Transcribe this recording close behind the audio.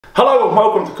Hello and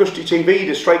welcome to Cushy TV,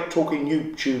 the straight talking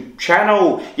YouTube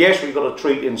channel. Yes, we've got a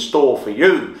treat in store for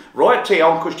you. Right here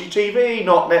on Cushy TV,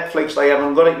 not Netflix, they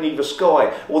haven't got it, neither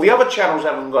Sky. All the other channels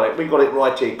haven't got it. We've got it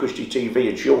right here, Cushy TV,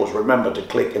 it's yours. Remember to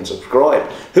click and subscribe.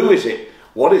 Who is it?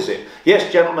 What is it?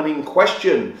 Yes, gentleman in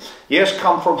question. Yes,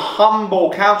 come from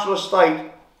humble council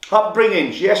estate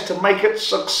upbringings. Yes, to make it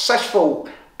successful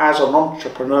as an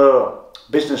entrepreneur,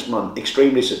 businessman,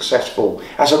 extremely successful.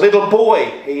 As a little boy,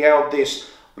 he held this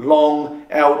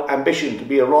long-held ambition to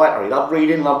be a writer. He loved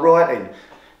reading, loved writing.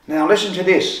 Now listen to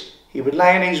this. He would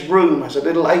lay in his room as a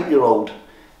little 8-year-old,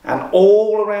 and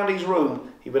all around his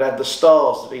room he would have the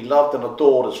stars that he loved and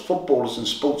adored as footballers and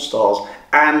sports stars,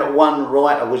 and one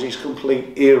writer was his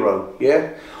complete hero.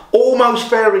 Yeah, almost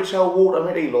fairy tale Walter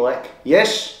Mitty like.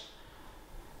 Yes.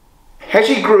 As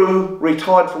he grew,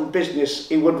 retired from business,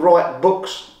 he would write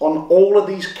books on all of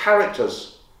these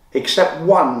characters except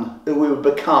one who he would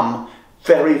become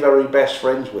very, very best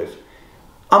friends with.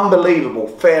 Unbelievable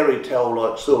fairy tale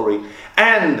like story.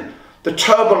 And the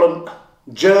turbulent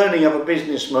journey of a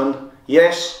businessman,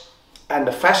 yes, and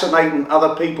the fascinating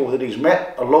other people that he's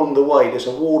met along the way. This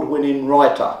award-winning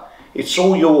writer. It's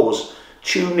all yours.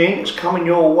 Tune in, it's coming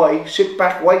your way. Sit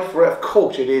back, wait for it. Of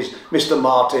course it is, Mr.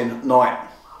 Martin Knight.